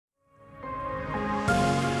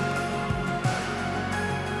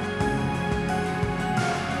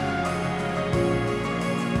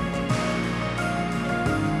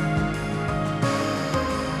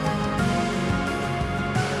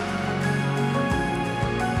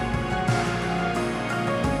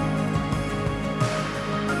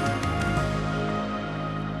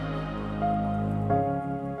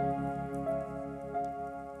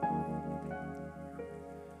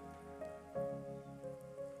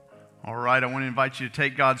All right, I want to invite you to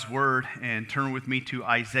take God's word and turn with me to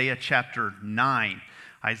Isaiah chapter 9.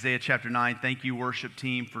 Isaiah chapter 9, thank you worship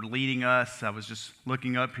team for leading us. I was just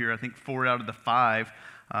looking up here, I think 4 out of the 5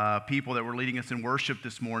 people that were leading us in worship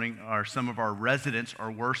this morning are some of our residents, or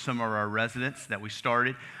were some of our residents that we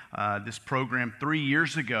started this program 3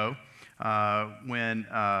 years ago. When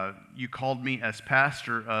you called me as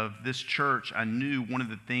pastor of this church, I knew one of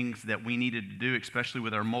the things that we needed to do, especially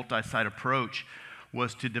with our multi-site approach,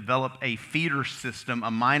 was to develop a feeder system, a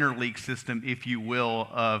minor league system, if you will,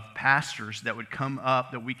 of pastors that would come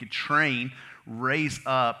up that we could train, raise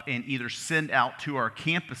up, and either send out to our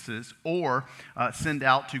campuses or send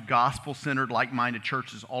out to gospel-centered, like-minded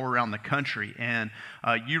churches all around the country. And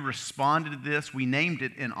you responded to this. We named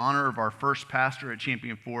it in honor of our first pastor at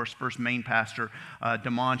Champion Forest, first main pastor,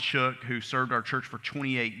 Damon Shook, who served our church for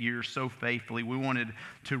 28 years so faithfully. We wanted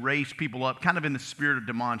to raise people up kind of in the spirit of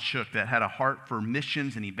Damon Shook, that had a heart for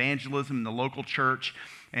missions and evangelism in the local church.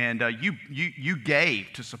 And you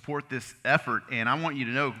gave to support this effort, and I want you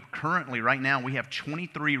to know currently right now we have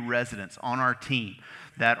 23 residents on our team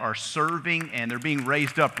that are serving, and they're being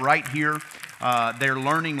raised up right here. They're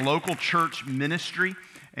learning local church ministry,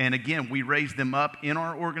 and again, we raised them up in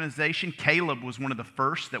our organization. Caleb was one of the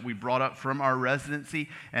first that we brought up from our residency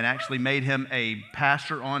and actually made him a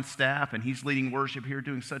pastor on staff, and he's leading worship here,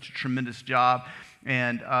 doing such a tremendous job.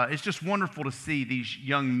 And it's just wonderful to see these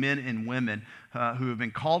young men and women who have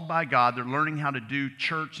been called by God. They're learning how to do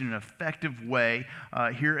church in an effective way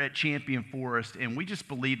here at Champion Forest. And we just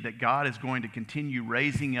believe that God is going to continue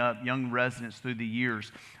raising up young residents through the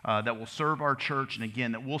years that will serve our church, and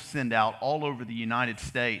again, that we'll send out all over the United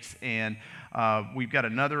States. And we've got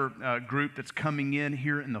another group that's coming in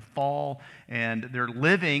here in the fall, and they're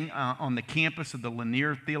living on the campus of the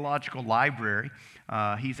Lanier Theological Library.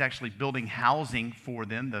 He's actually building housing for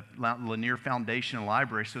them, the Lanier Foundation and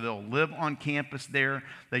Library, so they'll live on campus there.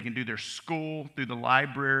 They can do their school through the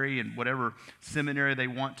library and whatever seminary they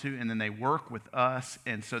want to, and then they work with us,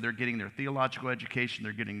 and so they're getting their theological education,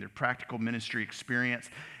 they're getting their practical ministry experience.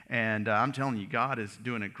 And I'm telling you, God is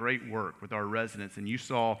doing a great work with our residents, and you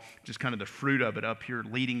saw just kind of the fruit of it up here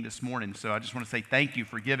leading this morning. So I just want to say thank you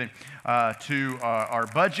for giving to our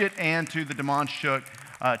budget and to the Damon Shook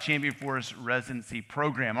Champion Forest residency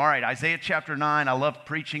program. All right, Isaiah chapter 9. I love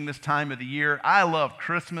preaching this time of the year. I love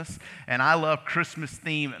Christmas, and I love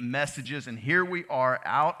Christmas-themed messages. And here we are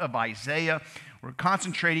out of Isaiah. We're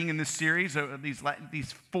concentrating in this series,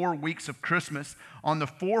 these 4 weeks of Christmas, on the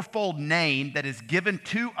fourfold name that is given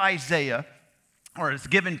to Isaiah, or is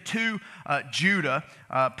given to Judah,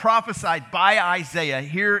 prophesied by Isaiah.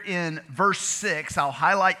 Here in verse 6, I'll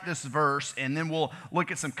highlight this verse, and then we'll look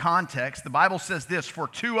at some context. The Bible says this: "For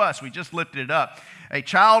to us," we just lifted it up, "a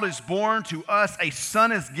child is born, to us a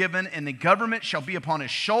son is given, and the government shall be upon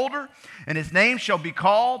his shoulder, and his name shall be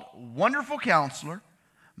called Wonderful Counselor,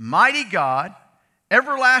 Mighty God,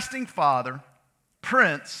 Everlasting Father,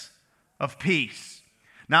 Prince of Peace."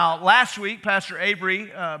 Now, last week, Pastor Avery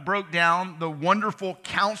broke down the Wonderful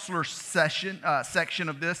Counselor section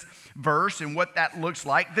of this verse and what that looks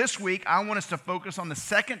like. This week, I want us to focus on the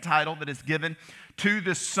second title that is given to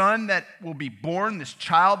the son that will be born, this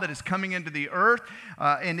child that is coming into the earth.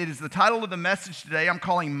 And it is the title of the message today I'm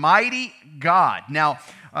calling Mighty God. Now,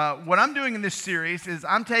 what I'm doing in this series is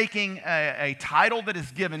I'm taking a title that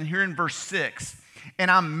is given here in verse 6, and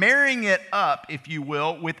I'm marrying it up, if you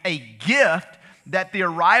will, with a gift that the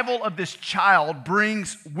arrival of this child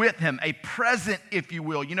brings with him, a present, if you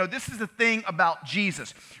will. You know, this is the thing about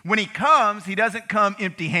Jesus. When he comes, he doesn't come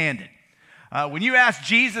empty-handed. When you ask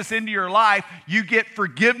Jesus into your life, you get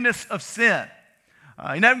forgiveness of sin.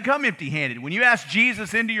 He doesn't come empty-handed. When you ask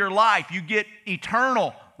Jesus into your life, you get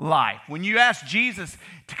eternal life. When you ask Jesus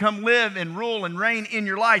to come live and rule and reign in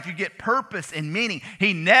your life, you get purpose and meaning.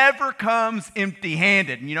 He never comes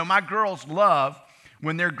empty-handed. And you know, my girls love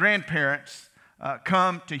when their grandparents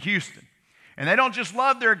come to Houston. And they don't just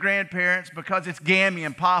love their grandparents because it's Gammy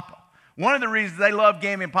and Papa. One of the reasons they love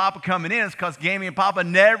Gammy and Papa coming in is because Gammy and Papa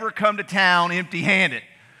never come to town empty-handed.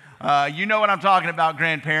 You know what I'm talking about,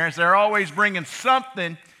 grandparents. They're always bringing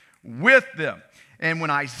something with them. And when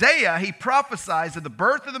Isaiah, he prophesies of the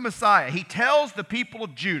birth of the Messiah, he tells the people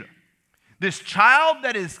of Judah, this child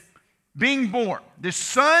that is being born, this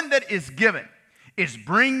son that is given, is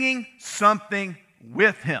bringing something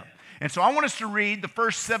with him. And so I want us to read the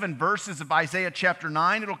first 7 verses of Isaiah chapter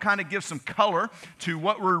 9. It'll kind of give some color to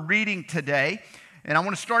what we're reading today. And I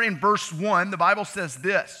want to start in verse 1. The Bible says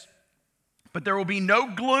this: "But there will be no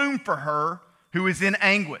gloom for her who is in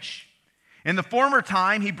anguish. In the former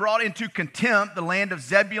time he brought into contempt the land of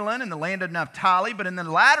Zebulun and the land of Naphtali, but in the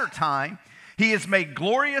latter time He has made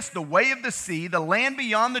glorious the way of the sea, the land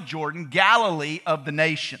beyond the Jordan, Galilee of the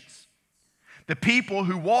nations. The people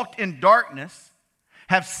who walked in darkness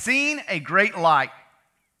have seen a great light.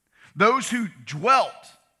 Those who dwelt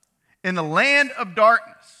in the land of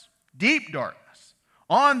darkness, deep darkness,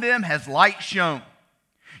 on them has light shone.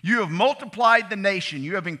 You have multiplied the nation.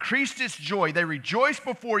 You have increased its joy. They rejoice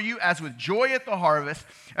before you as with joy at the harvest,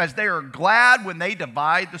 as they are glad when they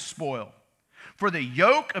divide the spoil. For the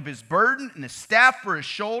yoke of his burden and the staff for his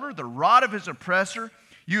shoulder, the rod of his oppressor,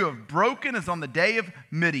 you have broken as on the day of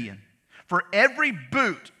Midian. For every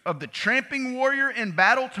boot of the tramping warrior in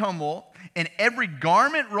battle tumult and every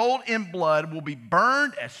garment rolled in blood will be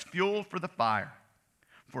burned as fuel for the fire.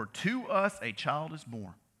 For to us a child is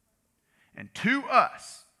born, and to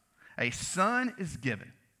us a son is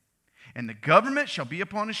given. And the government shall be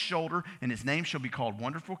upon his shoulder, and his name shall be called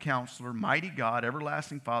Wonderful Counselor, Mighty God,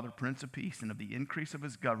 Everlasting Father, Prince of Peace. And of the increase of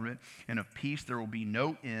his government and of peace there will be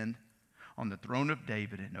no end on the throne of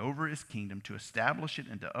David and over his kingdom, to establish it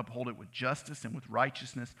and to uphold it with justice and with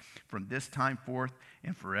righteousness from this time forth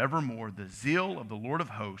and forevermore. The zeal of the Lord of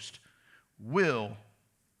hosts will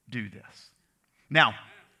do this. Now,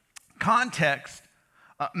 context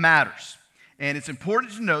matters. And it's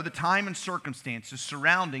important to know the time and circumstances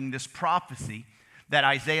surrounding this prophecy that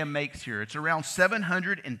Isaiah makes here. It's around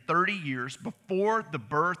 730 years before the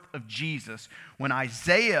birth of Jesus when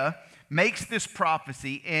Isaiah makes this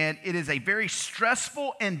prophecy, and it is a very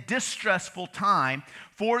stressful and distressful time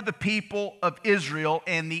for the people of Israel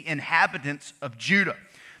and the inhabitants of Judah.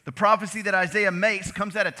 The prophecy that Isaiah makes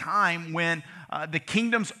comes at a time when the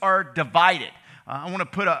kingdoms are divided. I want to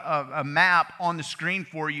put a map on the screen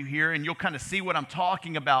for you here, and you'll kind of see what I'm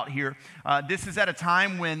talking about here. This is at a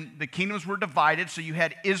time when the kingdoms were divided, so you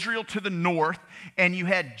had Israel to the north, and you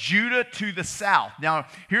had Judah to the south. Now,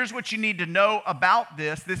 here's what you need to know about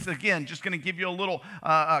this. This, again, just going to give you a little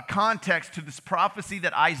context to this prophecy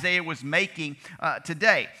that Isaiah was making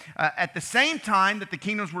today. At the same time that the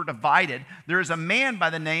kingdoms were divided, there is a man by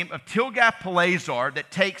the name of Tilgath-Pileser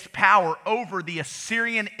that takes power over the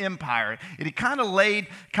Assyrian Empire. It had kind of laid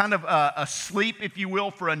asleep, if you will,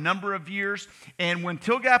 for a number of years. And when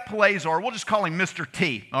Tilgath-Pileser, we'll just call him Mr.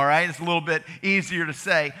 T, all right? It's a little bit easier to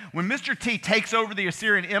say. When Mr. T takes over the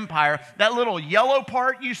Assyrian Empire, that little yellow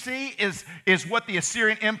part you see is what the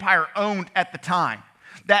Assyrian Empire owned at the time.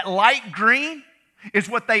 That light green is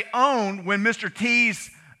what they owned when Mr. T's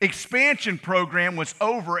expansion program was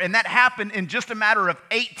over, and that happened in just a matter of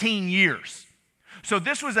 18 years. So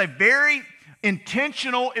this was a very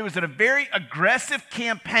intentional, it was a very aggressive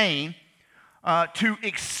campaign to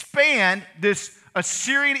expand this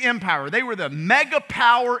Assyrian Empire. They were the mega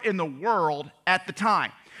power in the world at the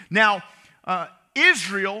time. Now,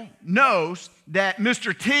 Israel knows that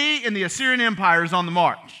Mr. T and the Assyrian Empire is on the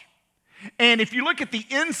march. And if you look at the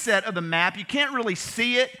inset of the map, you can't really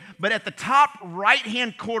see it, but at the top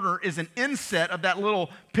right-hand corner is an inset of that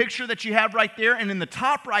little picture that you have right there, and in the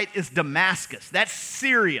top right is Damascus. That's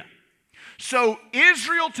Syria. So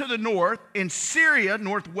Israel to the north and Syria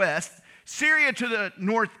northwest, Syria to the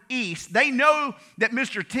northeast, they know that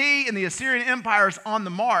Mr. T and the Assyrian Empire is on the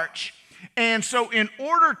march. And so in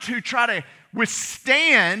order to try to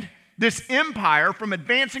withstand this empire from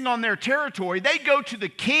advancing on their territory, they go to the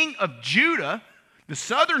king of Judah, the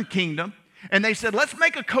southern kingdom, and they said, let's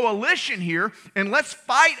make a coalition here and let's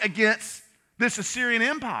fight against this Assyrian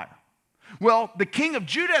Empire. Well, the king of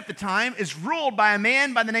Judah at the time is ruled by a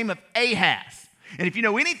man by the name of Ahaz. And if you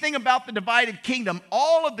know anything about the divided kingdom,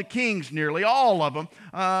 all of the kings, nearly all of them,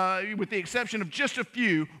 with the exception of just a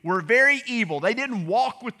few, were very evil. They didn't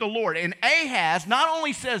walk with the Lord. And Ahaz not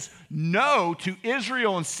only says no to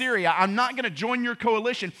Israel and Syria, I'm not going to join your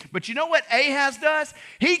coalition, but you know what Ahaz does?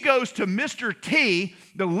 He goes to Mr. T,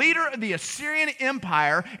 the leader of the Assyrian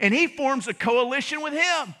Empire, and he forms a coalition with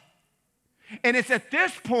him. And it's at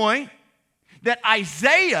this point that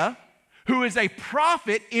Isaiah, who is a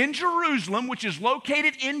prophet in Jerusalem, which is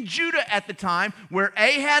located in Judah at the time, where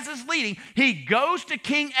Ahaz is leading, he goes to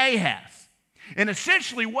King Ahaz. And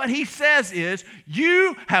essentially what he says is,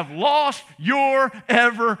 you have lost your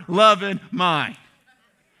ever-loving mind.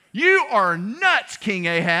 You are nuts, King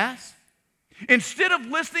Ahaz. Instead of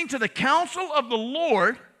listening to the counsel of the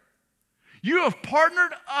Lord, you have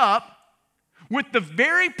partnered up with the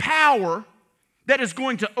very power that is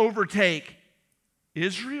going to overtake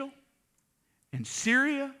Israel and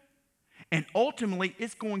Syria, and ultimately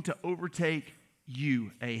it's going to overtake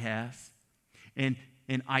you, Ahaz. And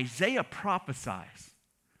Isaiah prophesies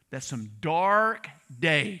that some dark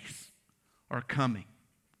days are coming.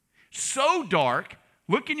 So dark,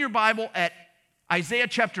 look in your Bible at Isaiah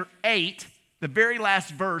chapter 8, the very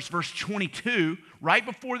last verse, verse 22, right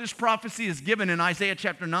before this prophecy is given in Isaiah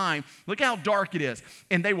chapter 9, look how dark it is.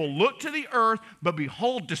 And they will look to the earth, but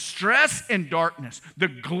behold distress and darkness, the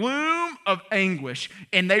gloom of anguish,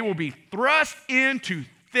 and they will be thrust into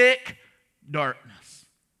thick darkness.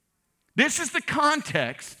 This is the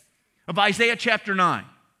context of Isaiah chapter 9.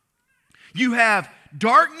 You have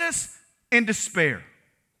darkness and despair,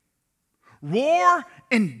 war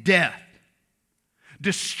and death,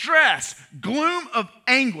 distress, gloom of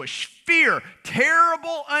anguish, fear,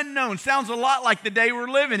 terrible unknown. Sounds a lot like the day we're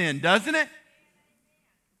living in, doesn't it?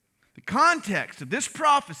 The context of this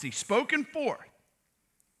prophecy spoken forth,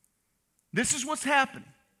 this is what's happening.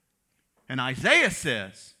 And Isaiah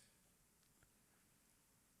says,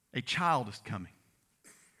 a child is coming.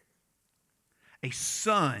 A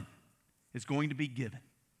son is going to be given.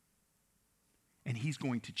 And he's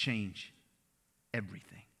going to change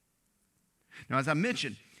everything. Now, as I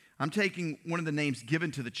mentioned, I'm taking one of the names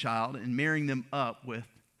given to the child and marrying them up with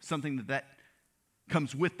something that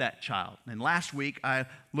comes with that child. And last week, I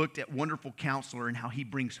looked at Wonderful Counselor and how he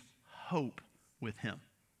brings hope with him.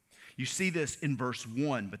 You see this in verse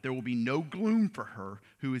 1, but there will be no gloom for her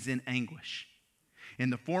who is in anguish. In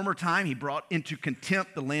the former time, he brought into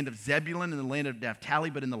contempt the land of Zebulun and the land of Naphtali,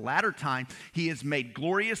 but in the latter time, he has made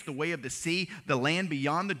glorious the way of the sea, the land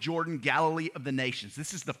beyond the Jordan, Galilee of the nations.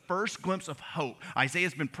 This is the first glimpse of hope. Isaiah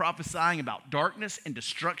has been prophesying about darkness and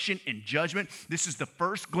destruction and judgment. This is the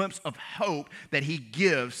first glimpse of hope that he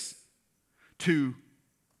gives to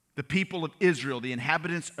the people of Israel, the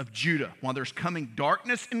inhabitants of Judah. While there's coming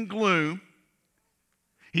darkness and gloom,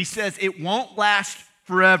 he says it won't last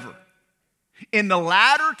forever. In the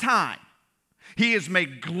latter time, he has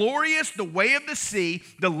made glorious the way of the sea,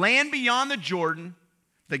 the land beyond the Jordan,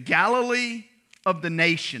 the Galilee of the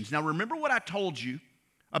nations. Now remember what I told you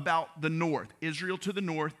about the north, Israel to the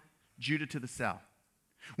north, Judah to the south.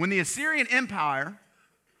 When the Assyrian Empire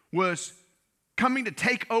was coming to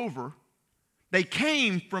take over, they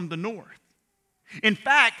came from the north. In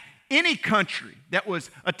fact, any country that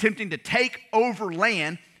was attempting to take over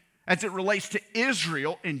land as it relates to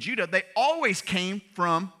Israel and Judah, they always came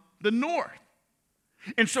from the north.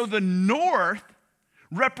 And so the north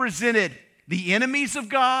represented the enemies of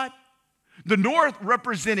God. The north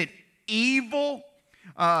represented evil.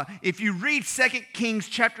 If you read 2 Kings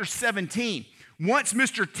chapter 17, once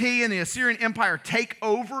Mr. T and the Assyrian Empire take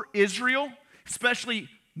over Israel, especially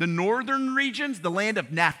the northern regions, the land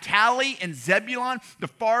of Naphtali and Zebulun, the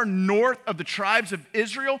far north of the tribes of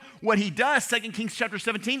Israel, what he does, 2 Kings chapter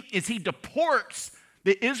 17, is he deports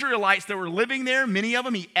the Israelites that were living there, many of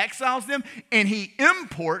them, he exiles them, and he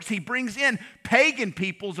brings in pagan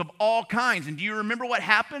peoples of all kinds. And do you remember what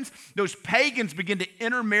happens? Those pagans begin to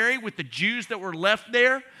intermarry with the Jews that were left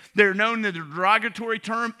there. They're known in the derogatory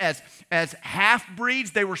term as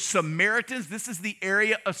half-breeds. They were Samaritans. This is the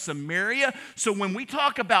area of Samaria. So when we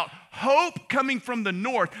talk about hope coming from the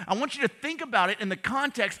north, I want you to think about it in the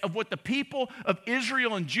context of what the people of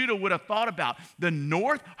Israel and Judah would have thought about. The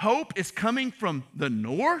north, hope is coming from the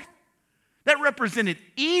north? That represented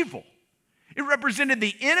evil. It represented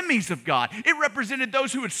the enemies of God. It represented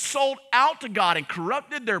those who had sold out to God and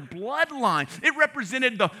corrupted their bloodline. It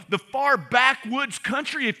represented the far backwoods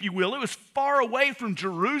country, if you will. It was far away from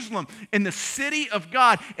Jerusalem and the city of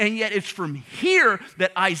God. And yet it's from here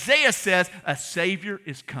that Isaiah says a Savior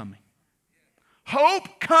is coming.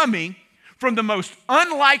 Hope coming from the most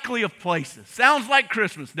unlikely of places. Sounds like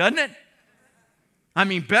Christmas, doesn't it? I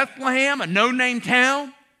mean, Bethlehem, a no-name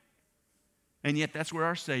town. And yet that's where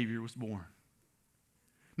our Savior was born.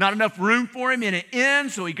 Not enough room for him in an inn,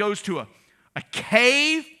 so he goes to a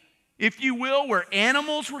cave, if you will, where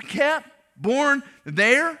animals were kept, born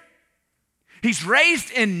there. He's raised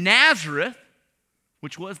in Nazareth,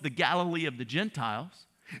 which was the Galilee of the Gentiles.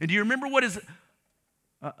 And do you remember what his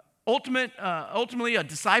ultimately a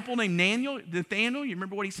disciple named Nathanael, you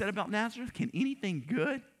remember what he said about Nazareth? Can anything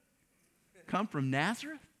good come from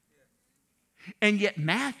Nazareth? And yet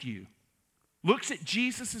Matthew looks at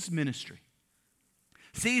Jesus' ministry,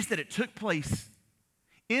 sees that it took place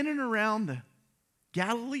in and around the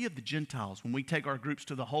Galilee of the Gentiles when we take our groups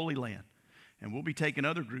to the Holy Land. And we'll be taking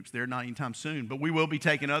other groups there, not anytime soon, but we will be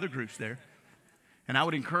taking other groups there. And I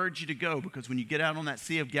would encourage you to go, because when you get out on that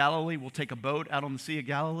Sea of Galilee, we'll take a boat out on the Sea of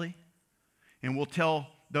Galilee, and we'll tell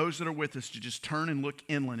those that are with us to just turn and look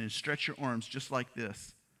inland and stretch your arms just like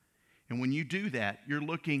this. And when you do that, you're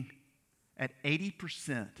looking at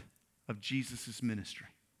 80% of Jesus' ministry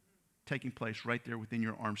taking place right there within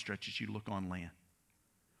your arm stretch as you look on land.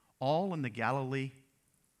 All in the Galilee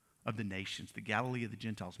of the nations, the Galilee of the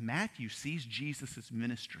Gentiles. Matthew sees Jesus'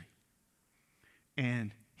 ministry,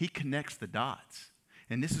 and he connects the dots.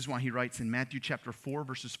 And this is why he writes in Matthew chapter 4,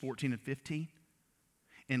 verses 14 and 15.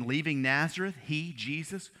 In leaving Nazareth, he,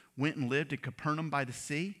 Jesus, went and lived in Capernaum by the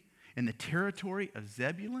sea, in the territory of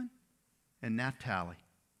Zebulun and Naphtali,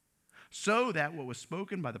 so that what was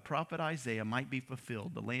spoken by the prophet Isaiah might be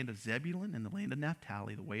fulfilled, the land of Zebulun and the land of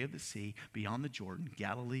Naphtali, the way of the sea, beyond the Jordan,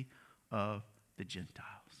 Galilee of the Gentiles.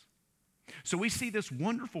 So we see this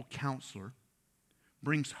wonderful counselor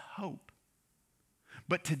brings hope.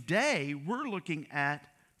 But today, we're looking at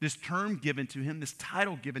this term given to him, this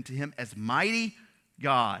title given to him as Mighty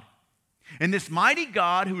God. And this mighty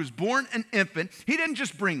God who was born an infant, he didn't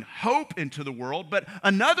just bring hope into the world, but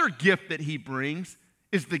another gift that he brings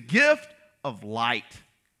is the gift of light.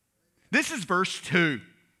 This is verse 2.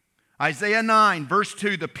 Isaiah 9, verse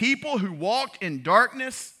 2. The people who walked in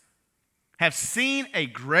darkness have seen a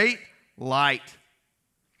great light.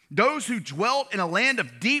 Those who dwelt in a land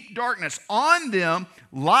of deep darkness, on them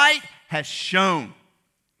light has shone.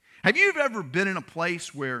 Have you ever been in a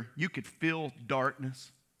place where you could feel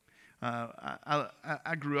darkness?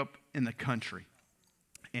 I grew up in the country,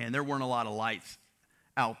 and there weren't a lot of lights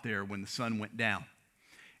out there when the sun went down.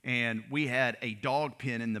 And we had a dog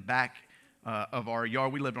pen in the back of our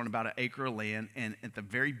yard. We lived on about an acre of land, and at the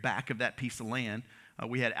very back of that piece of land,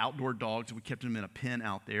 we had outdoor dogs, and we kept them in a pen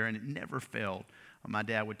out there, and it never failed. My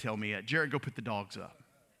dad would tell me, Jarrett, go put the dogs up.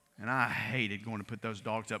 And I hated going to put those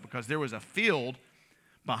dogs up because there was a field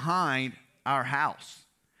behind our house.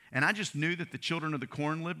 And I just knew that the children of the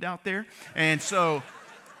corn lived out there. And so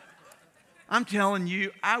I'm telling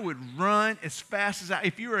you, I would run as fast as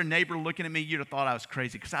if you were a neighbor looking at me, you'd have thought I was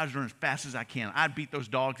crazy because I was running as fast as I can. I'd beat those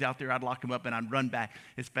dogs out there. I'd lock them up, and I'd run back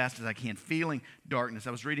as fast as I can, feeling darkness.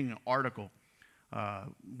 I was reading an article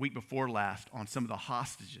week before last on some of the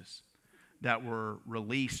hostages that were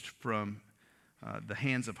released from the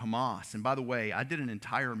hands of Hamas. And by the way, I did an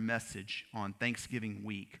entire message on Thanksgiving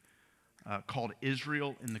week called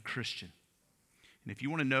Israel and the Christian. And if you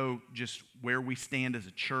want to know just where we stand as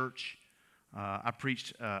a church, I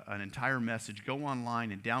preached an entire message. Go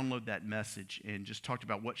online and download that message and just talked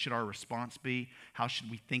about what should our response be, how should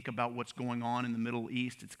we think about what's going on in the Middle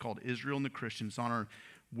East. It's called Israel and the Christian. It's on our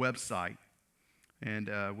website, and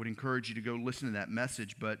would encourage you to go listen to that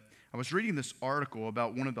message. But I was reading this article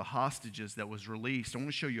about one of the hostages that was released. I want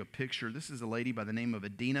to show you a picture. This is a lady by the name of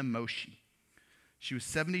Adina Moshe. She was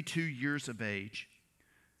 72 years of age.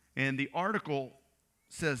 And the article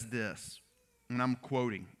says this, and I'm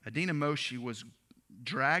quoting, Adina Moshe was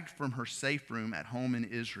dragged from her safe room at home in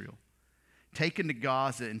Israel, taken to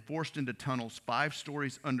Gaza and forced into tunnels 5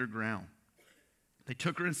 stories underground. They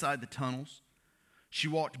took her inside the tunnels. She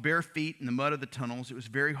walked bare feet in the mud of the tunnels. It was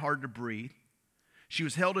very hard to breathe. She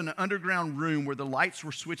was held in an underground room where the lights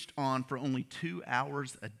were switched on for only 2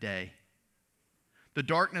 hours a day. The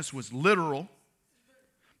darkness was literal,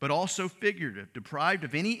 but also figurative. Deprived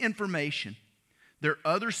of any information, their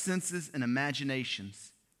other senses and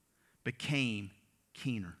imaginations became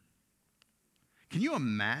keener. Can you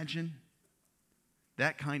imagine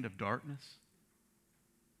that kind of darkness?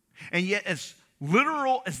 And yet, as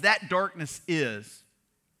literal as that darkness is,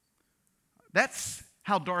 that's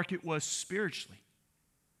how dark it was spiritually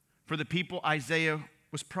for the people Isaiah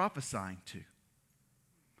was prophesying to.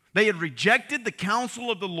 They had rejected the counsel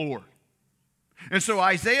of the Lord. And so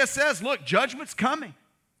Isaiah says, look, judgment's coming.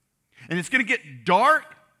 And it's going to get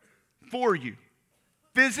dark for you.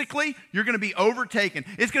 Physically, you're going to be overtaken.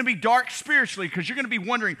 It's going to be dark spiritually because you're going to be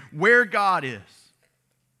wondering where God is.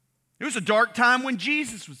 It was a dark time when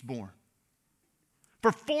Jesus was born.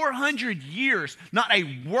 For 400 years, not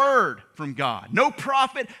a word from God. No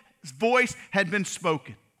prophet's voice had been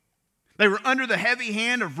spoken. They were under the heavy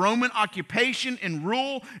hand of Roman occupation and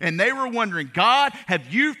rule, and they were wondering, God,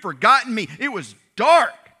 have you forgotten me? It was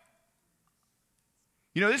dark.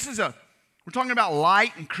 You know, we're talking about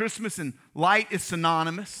light and Christmas, and light is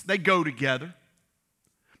synonymous. They go together.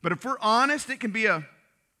 But if we're honest, it can be a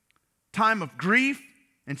time of grief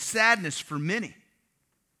and sadness for many.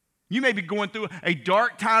 You may be going through a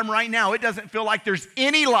dark time right now. It doesn't feel like there's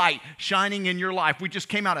any light shining in your life. We just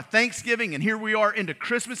came out of Thanksgiving, and here we are into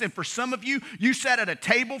Christmas. And for some of you, you sat at a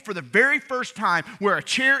table for the very first time where a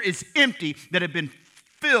chair is empty that had been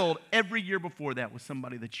filled every year before that with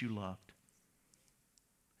somebody that you loved.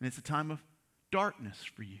 And it's a time of darkness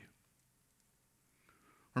for you.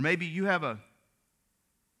 Or maybe you have a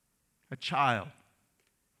child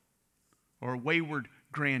or a wayward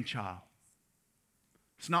grandchild.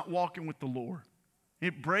 It's not walking with the Lord.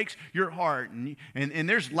 It breaks your heart. And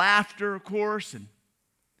there's laughter, of course,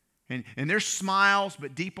 and there's smiles,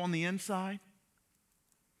 but deep on the inside,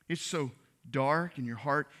 it's so dark and your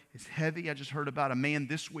heart is heavy. I just heard about a man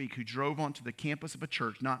this week who drove onto the campus of a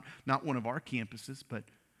church, not one of our campuses, but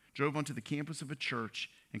drove onto the campus of a church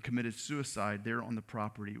and committed suicide there on the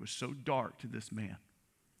property. It was so dark to this man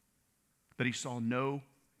that he saw no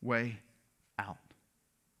way out.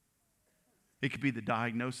 It could be the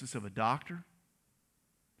diagnosis of a doctor.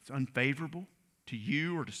 It's unfavorable to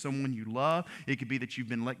you or to someone you love. It could be that you've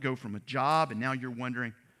been let go from a job and now you're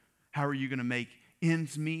wondering, how are you going to make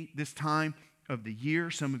ends meet this time of the year?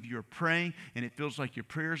 Some of you are praying and it feels like your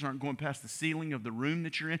prayers aren't going past the ceiling of the room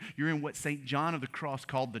that you're in. You're in what St. John of the Cross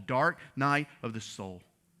called the dark night of the soul.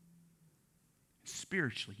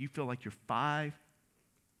 Spiritually, you feel like you're 5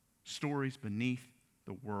 stories beneath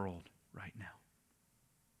the world right now.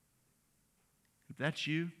 If that's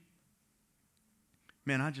you,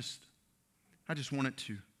 man, I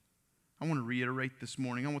want to reiterate this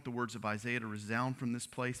morning. I want the words of Isaiah to resound from this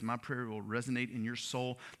place, and my prayer will resonate in your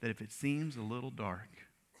soul that if it seems a little dark,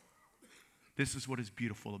 this is what is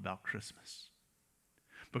beautiful about Christmas.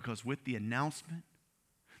 Because with the announcement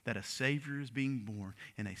that a Savior is being born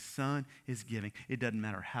and a Son is giving, it doesn't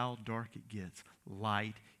matter how dark it gets,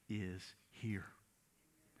 light is here.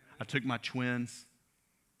 I took my twins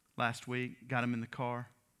last week, got them in the car.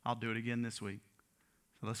 I'll do it again this week.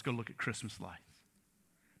 So let's go look at Christmas lights.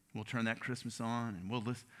 We'll turn that Christmas on and we'll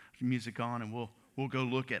listen to music on and we'll go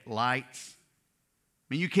look at lights.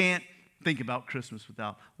 I mean, you can't think about Christmas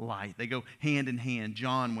without light. They go hand in hand.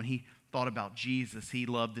 John, when he thought about Jesus, he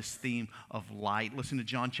loved this theme of light. Listen to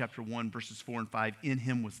John chapter 1, verses 4 and 5. In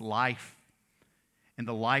him was life, and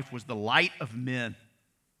the life was the light of men.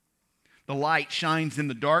 The light shines in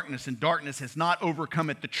the darkness, and darkness has not overcome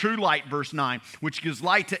it. The true light, verse 9, which gives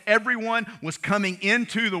light to everyone, was coming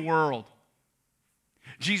into the world.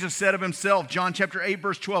 Jesus said of himself, John chapter 8,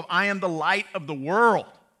 verse 12, I am the light of the world.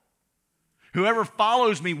 Whoever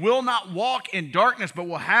follows me will not walk in darkness, but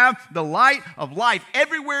will have the light of life.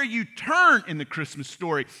 Everywhere you turn in the Christmas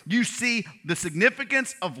story, you see the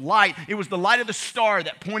significance of light. It was the light of the star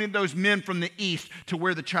that pointed those men from the east to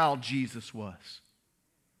where the child Jesus was.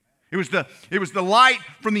 It was the light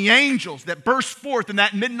from the angels that burst forth in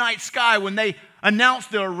that midnight sky when they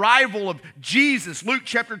announced the arrival of Jesus. Luke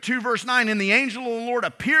chapter 2, verse 9, and the angel of the Lord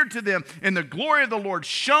appeared to them, and the glory of the Lord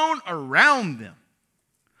shone around them.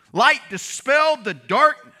 Light dispelled the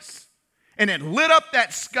darkness, and it lit up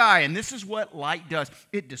that sky. And this is what light does.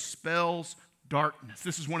 It dispels darkness.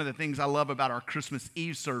 This is one of the things I love about our Christmas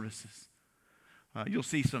Eve services. You'll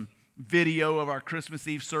see some video of our Christmas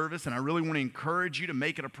Eve service, and I really want to encourage you to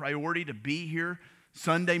make it a priority to be here.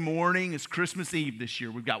 Sunday morning is Christmas Eve this year.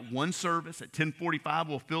 We've got one service at 10:45.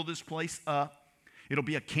 We'll fill this place up. It'll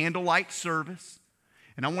be a candlelight service.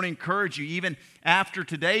 And I want to encourage you, even after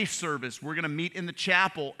today's service, we're going to meet in the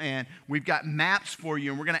chapel, and we've got maps for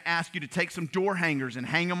you, and we're going to ask you to take some door hangers and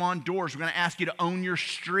hang them on doors. We're going to ask you to own your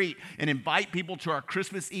street and invite people to our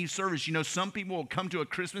Christmas Eve service. You know, some people will come to a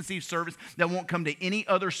Christmas Eve service that won't come to any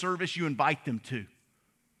other service you invite them to.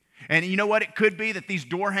 And you know what? It could be that these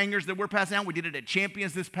door hangers that we're passing out, we did it at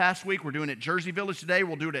Champions this past week. We're doing it at Jersey Village today.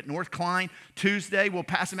 We'll do it at North Klein Tuesday. We'll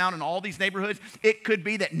pass them out in all these neighborhoods. It could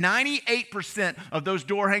be that 98% of those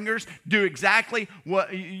door hangers do exactly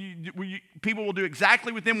what people will do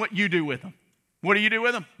exactly with them what you do with them. What do you do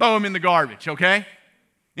with them? Throw them in the garbage, okay?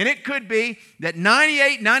 And it could be that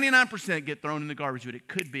 99% get thrown in the garbage, but it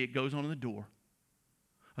could be it goes on the door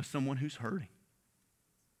of someone who's hurting.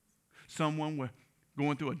 Someone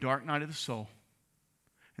going through a dark night of the soul,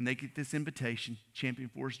 and they get this invitation, Champion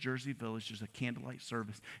Forest, Jersey Village, there's a candlelight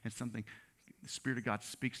service, and something, the Spirit of God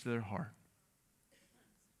speaks to their heart.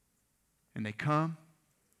 And they come,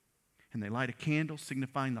 and they light a candle,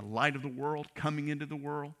 signifying the light of the world coming into the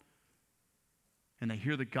world, and they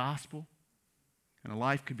hear the gospel, and a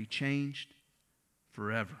life could be changed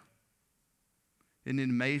forever. Isn't it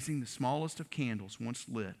amazing? The smallest of candles, once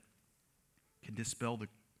lit, can dispel the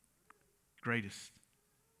greatest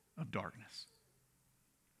of darkness.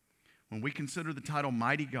 When we consider the title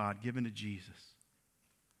Mighty God given to Jesus,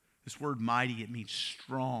 this word mighty, it means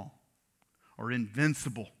strong or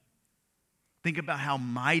invincible. Think about how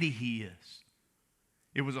mighty he is.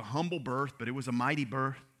 It was a humble birth, but it was a mighty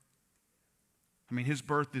birth. I mean, his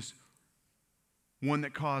birth is one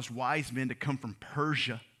that caused wise men to come from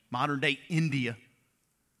Persia, modern day India,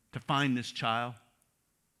 to find this child.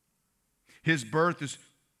 His birth is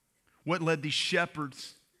what led these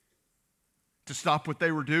shepherds to stop what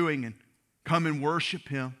they were doing and come and worship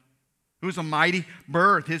him. It was a mighty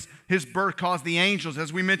birth. His birth caused the angels,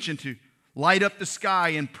 as we mentioned, to light up the sky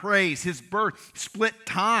in praise. His birth split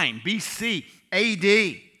time, BC,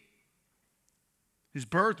 AD. His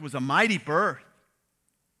birth was a mighty birth.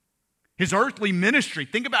 His earthly ministry,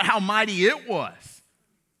 think about how mighty it was.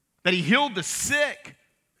 That he healed the sick.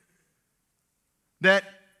 That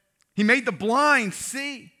he made the blind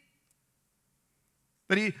see.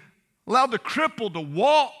 That he allowed the crippled to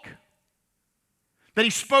walk. That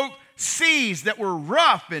he spoke seas that were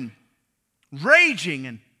rough and raging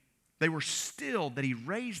and they were still. That he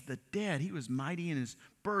raised the dead. He was mighty in his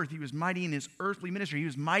birth. He was mighty in his earthly ministry. He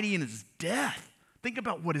was mighty in his death. Think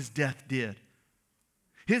about what his death did.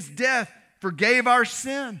 His death forgave our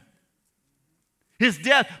sin. His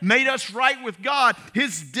death made us right with God.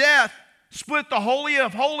 His death split the Holy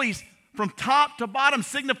of Holies from top to bottom,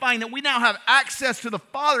 signifying that we now have access to the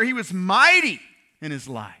Father. He was mighty in his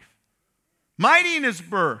life. Mighty in his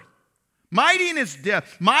birth, mighty in his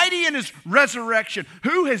death, mighty in his resurrection.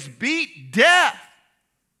 Who has beat death?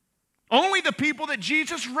 Only the people that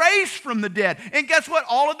Jesus raised from the dead. And guess what?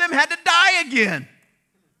 All of them had to die again.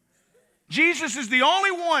 Jesus is the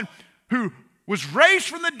only one who was raised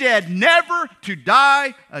from the dead, never to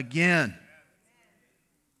die again.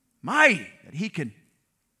 Mighty that he can,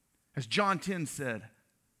 as John 10 said,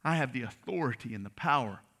 I have the authority and the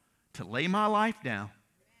power to lay my life down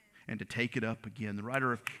and to take it up again. The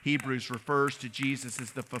writer of Hebrews refers to Jesus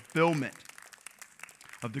as the fulfillment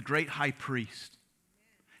of the great high priest.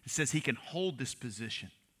 It says he can hold this position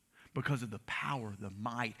because of the power, the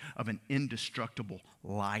might of an indestructible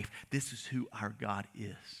life. This is who our God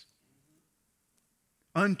is.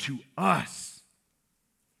 Unto us,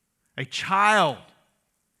 a child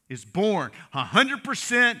is born,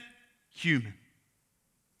 100% human.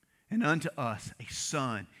 And unto us, a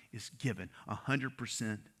son is given,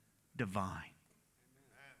 100% divine.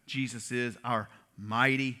 Jesus is our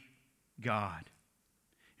mighty God.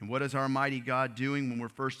 And what is our mighty God doing when we're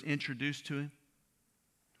first introduced to him?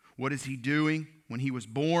 What is he doing when he was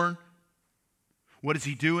born? What is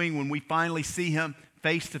he doing when we finally see him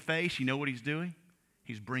face to face? You know what he's doing?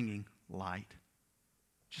 He's bringing light.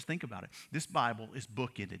 Just think about it. This Bible is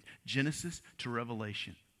bookended, Genesis to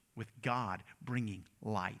Revelation, with God bringing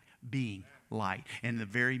light, being light. And in the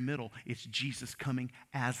very middle, it's Jesus coming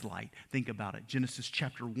as light. Think about it. Genesis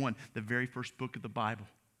chapter 1, the very first book of the Bible.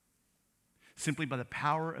 Simply by the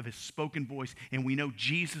power of his spoken voice. And we know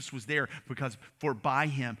Jesus was there because for by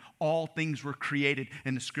him all things were created.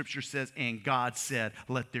 And the scripture says, and God said,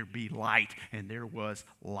 let there be light. And there was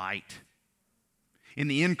light. In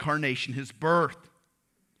the incarnation, his birth,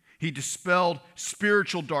 he dispelled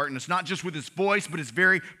spiritual darkness, not just with his voice, but his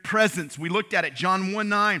very presence. We looked at it, John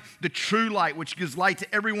 1:9, the true light, which gives light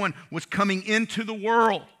to everyone, was coming into the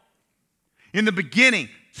world. In the beginning,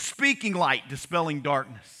 speaking light, dispelling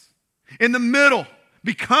darkness. In the middle,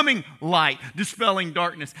 becoming light, dispelling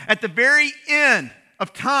darkness. At the very end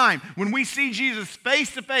of time, when we see Jesus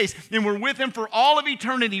face to face and we're with him for all of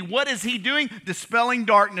eternity, what is he doing? Dispelling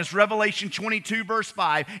darkness. Revelation 22 verse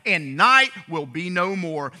 5, and night will be no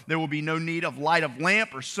more. There will be no need of light of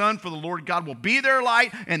lamp or sun, for the Lord God will be their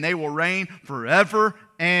light, and they will reign forever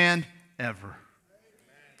and ever.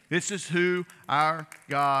 This is who our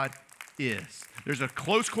God is. There's a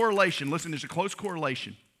close correlation. Listen, there's a close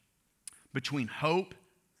correlation between hope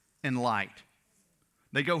and light.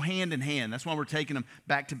 They go hand in hand. That's why we're taking them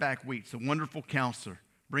back-to-back weeks. The wonderful counselor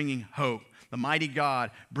bringing hope. The mighty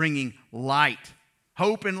God bringing light.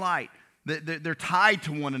 Hope and light. They're tied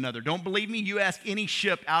to one another. Don't believe me? You ask any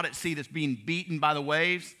ship out at sea that's being beaten by the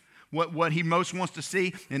waves what he most wants to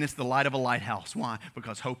see, and it's the light of a lighthouse. Why?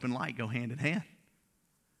 Because hope and light go hand in hand.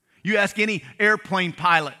 You ask any airplane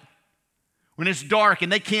pilot when it's dark and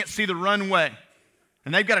they can't see the runway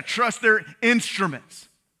and they've got to trust their instruments.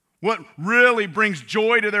 What really brings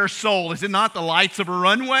joy to their soul? Is it not the lights of a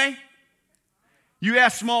runway? You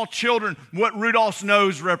ask small children what Rudolph's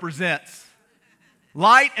nose represents.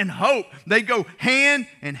 Light and hope. They go hand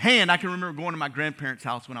in hand. I can remember going to my grandparents'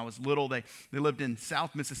 house when I was little. They lived in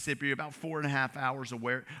South Mississippi, about 4.5 hours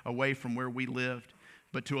away from where we lived.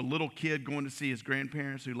 But to a little kid going to see his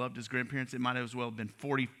grandparents who loved his grandparents, it might as well have been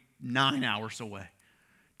 49 hours away.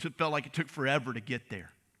 It felt like it took forever to get there.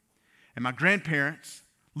 And my grandparents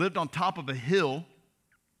lived on top of a hill,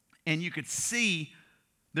 and you could see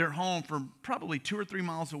their home from probably 2 or 3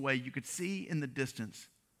 miles away. You could see in the distance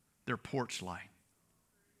their porch light.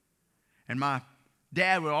 And my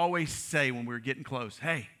dad would always say when we were getting close,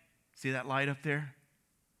 hey, see that light up there?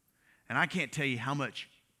 And I can't tell you how much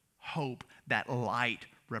hope that light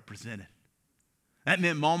represented. That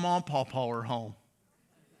meant Mama and Pawpaw were home.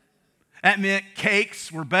 That meant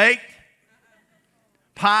cakes were baked.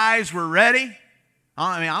 Pies were ready.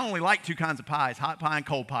 I only like 2 kinds of pies, hot pie and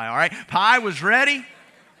cold pie, all right? Pie was ready.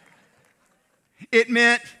 It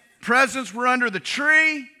meant presents were under the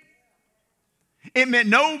tree. It meant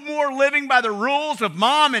no more living by the rules of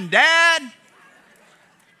mom and dad.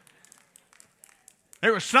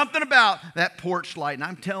 There was something about that porch light, and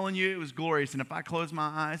I'm telling you, it was glorious. And if I close my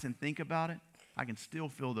eyes and think about it, I can still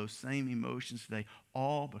feel those same emotions today,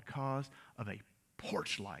 all because of a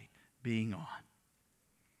porch light being on.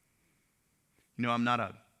 You know, I'm not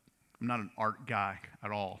an art guy at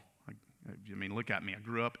all. I mean, look at me. I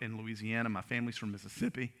grew up in Louisiana. My family's from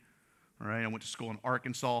Mississippi. All right, I went to school in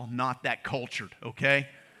Arkansas. Not that cultured, okay?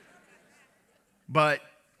 But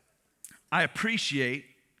I appreciate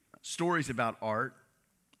stories about art.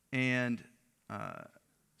 And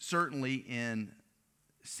certainly in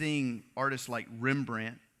seeing artists like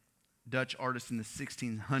Rembrandt, Dutch artist in the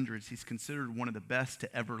 1600s, he's considered one of the best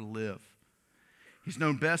to ever live. He's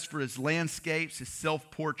known best for his landscapes, his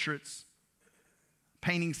self-portraits,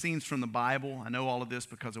 painting scenes from the Bible. I know all of this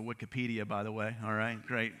because of Wikipedia, by the way. All right,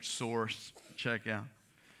 great source. Check out.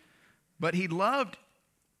 But he loved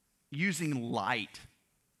using light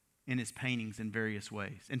in his paintings in various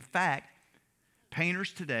ways. In fact,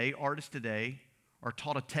 painters today, artists today, are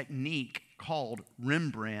taught a technique called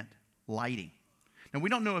Rembrandt lighting. Now, we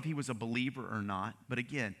don't know if he was a believer or not, but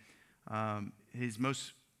again, his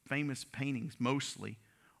most famous paintings mostly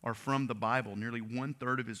are from the Bible. Nearly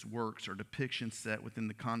 1/3 of his works are depictions set within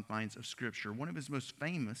the confines of Scripture. One of his most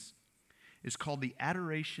famous is called The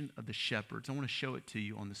Adoration of the Shepherds. I want to show it to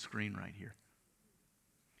you on the screen right here.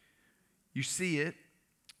 You see it.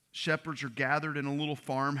 Shepherds are gathered in a little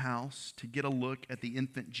farmhouse to get a look at the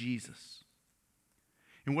infant Jesus.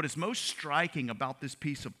 And what is most striking about this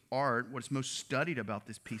piece of art, what is most studied about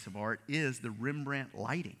this piece of art, is the Rembrandt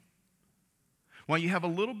lighting. While you have a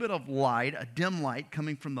little bit of light, a dim light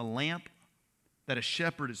coming from the lamp that a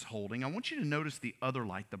shepherd is holding, I want you to notice the other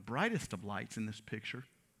light, the brightest of lights in this picture,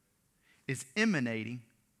 is emanating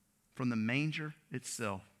from the manger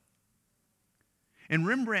itself. And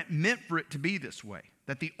Rembrandt meant for it to be this way,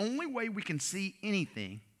 that the only way we can see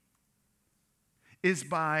anything is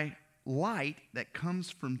by light that comes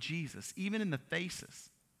from Jesus. Even in the faces,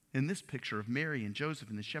 in this picture of Mary and Joseph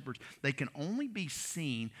and the shepherds, they can only be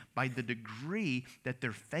seen by the degree that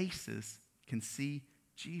their faces can see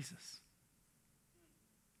Jesus.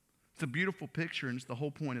 It's a beautiful picture, and it's the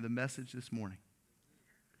whole point of the message this morning.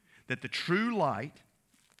 That the true light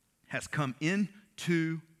has come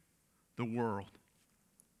into the world.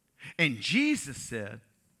 And Jesus said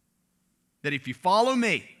that if you follow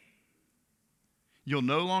me, you'll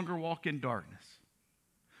no longer walk in darkness,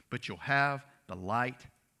 but you'll have the light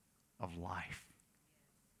of life.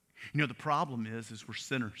 You know, the problem is we're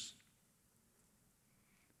sinners.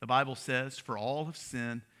 The Bible says, for all have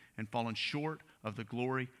sinned and fallen short of the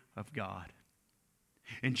glory of God.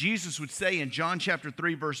 And Jesus would say in John chapter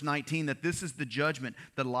 3, verse 19, that this is the judgment.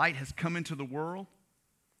 The light has come into the world,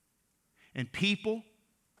 and people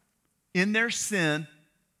in their sin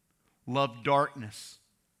love darkness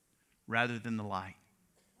rather than the light.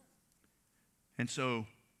 And so,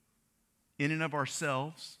 in and of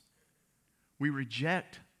ourselves, we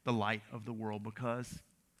reject the light of the world because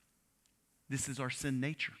this is our sin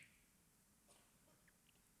nature.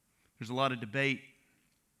 There's a lot of debate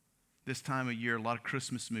this time of year, a lot of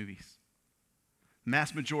Christmas movies. The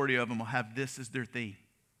mass majority of them will have this as their theme.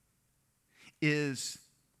 Is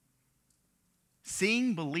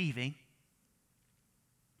seeing believing,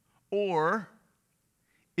 or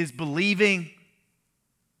is believing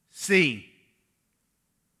seeing?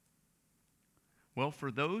 Well, for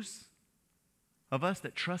those of us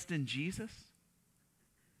that trust in Jesus,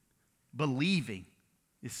 believing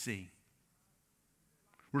is seeing.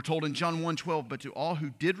 We're told in John 1:12, but to all who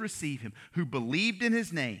did receive him, who believed in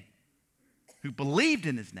his name,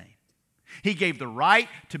 he gave the right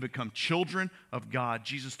to become children of God.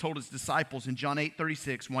 Jesus told his disciples in John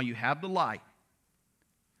 8:36, while you have the light,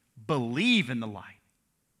 believe in the light.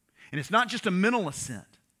 And it's not just a mental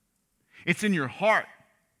assent. It's in your heart.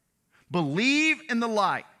 Believe in the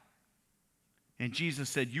light. And Jesus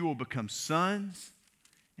said, you will become sons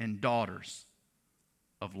and daughters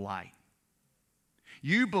of light.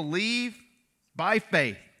 You believe by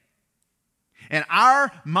faith. And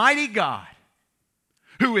our mighty God,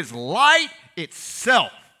 who is light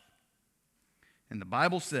itself. And the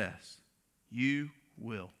Bible says, you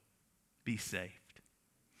will be saved.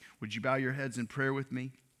 Would you bow your heads in prayer with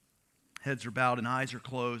me? Heads are bowed and eyes are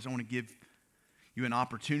closed. I want to give you an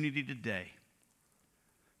opportunity today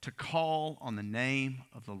to call on the name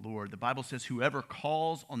of the Lord. The Bible says whoever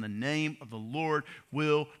calls on the name of the Lord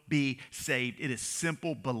will be saved. It is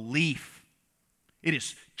simple belief. It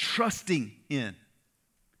is trusting in.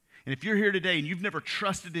 And if you're here today and you've never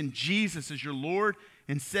trusted in Jesus as your Lord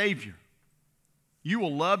and Savior, you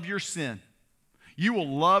will love your sin. You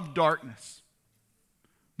will love darkness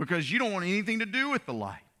because you don't want anything to do with the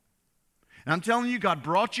light. And I'm telling you, God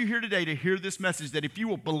brought you here today to hear this message that if you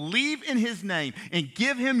will believe in his name and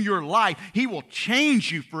give him your life, he will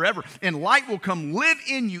change you forever. And light will come live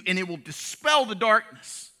in you and it will dispel the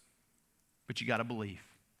darkness. But you got to believe.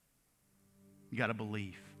 You got to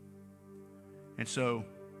believe. And so,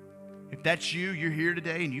 if that's you, you're here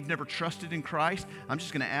today and you've never trusted in Christ, I'm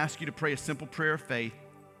just going to ask you to pray a simple prayer of faith.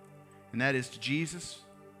 And that is to Jesus,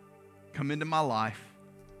 come into my life.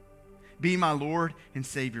 Be my Lord and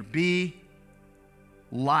Savior. Be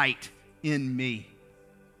light in me.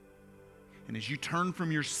 And as you turn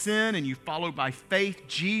from your sin and you follow by faith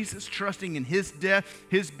Jesus, trusting in his death,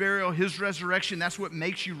 his burial, his resurrection, that's what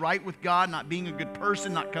makes you right with God, not being a good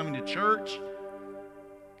person, not coming to church.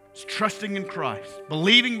 It's trusting in Christ,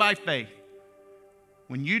 believing by faith.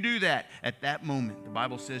 When you do that, at that moment, the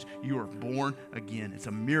Bible says you are born again. It's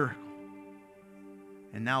a miracle.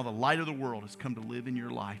 And now the light of the world has come to live in your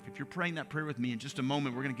life. If you're praying that prayer with me, in just a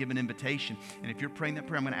moment, we're going to give an invitation. And if you're praying that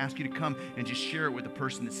prayer, I'm going to ask you to come and just share it with the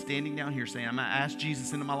person that's standing down here saying, I'm going to ask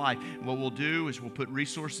Jesus into my life. And what we'll do is we'll put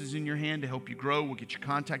resources in your hand to help you grow. We'll get your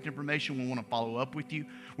contact information. We want to follow up with you.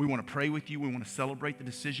 We want to pray with you. We want to celebrate the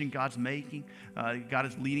decision God's making, God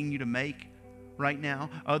is leading you to make right now.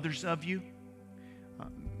 Others of you,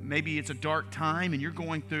 maybe it's a dark time and you're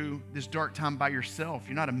going through this dark time by yourself.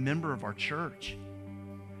 You're not a member of our church.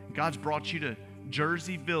 God's brought you to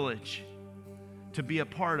Jersey Village to be a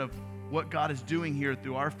part of what God is doing here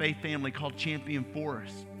through our faith family called Champion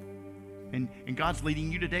Forest. And God's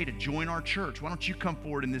leading you today to join our church. Why don't you come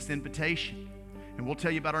forward in this invitation? And we'll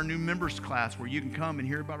tell you about our new members class where you can come and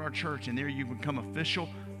hear about our church. And there you become official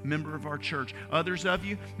member of our church. Others of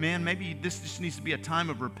you, man, maybe this just needs to be a time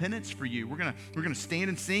of repentance for you. We're gonna stand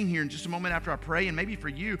and sing here in just a moment after I pray. And maybe for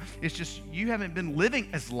you, it's just you haven't been living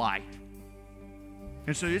as light.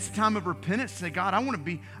 And so it's a time of repentance to say, God, I want to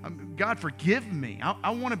be, God, forgive me. I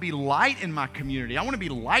want to be light in my community. I want to be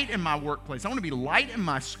light in my workplace. I want to be light in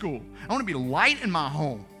my school. I want to be light in my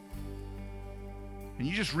home. And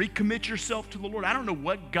you just recommit yourself to the Lord. I don't know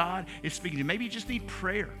what God is speaking to you. Maybe you just need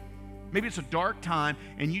prayer. Maybe it's a dark time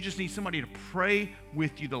and you just need somebody to pray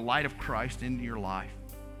with you the light of Christ into your life.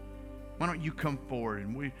 Why don't you come forward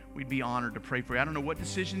and we'd be honored to pray for you. I don't know what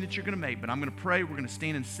decision that you're going to make, but I'm going to pray. We're going to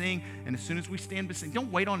stand and sing. And as soon as we stand and sing,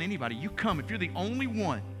 don't wait on anybody. You come. If you're the only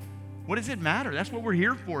one, what does it matter? That's what we're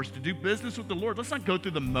here for, is to do business with the Lord. Let's not go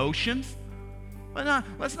through the motions.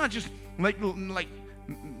 Let's not just like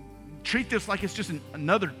treat this like it's just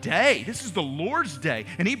another day. This is the Lord's day.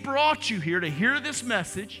 And he brought you here to hear this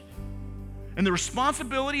message. And the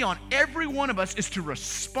responsibility on every one of us is to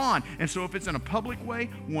respond. And so if it's in a public way,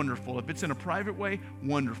 wonderful. If it's in a private way,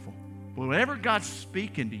 wonderful. But whatever God's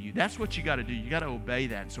speaking to you, that's what you got to do. You got to obey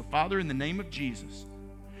that. So Father, in the name of Jesus,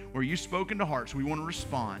 where you've spoken to hearts, we want to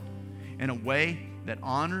respond in a way that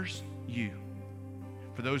honors you.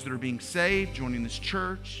 For those that are being saved, joining this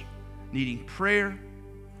church, needing prayer,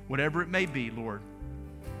 whatever it may be, Lord,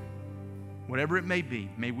 whatever it may be,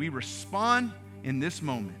 may we respond in this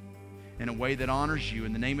moment in a way that honors you.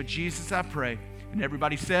 In the name of Jesus, I pray. And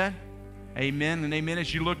everybody said, amen and amen.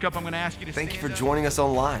 As you look up, I'm going to ask you to Thank you for joining us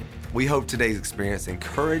online. We hope today's experience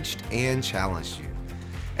encouraged and challenged you.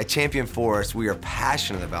 At Champion Forest, we are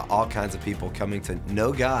passionate about all kinds of people coming to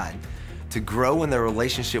know God, to grow in their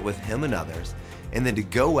relationship with Him and others, and then to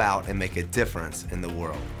go out and make a difference in the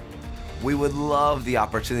world. We would love the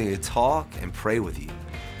opportunity to talk and pray with you.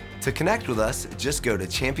 To connect with us, just go to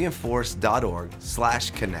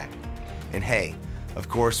championforest.org/connect. And hey, of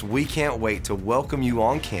course, we can't wait to welcome you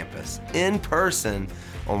on campus in person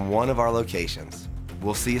on one of our locations.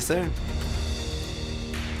 We'll see you soon.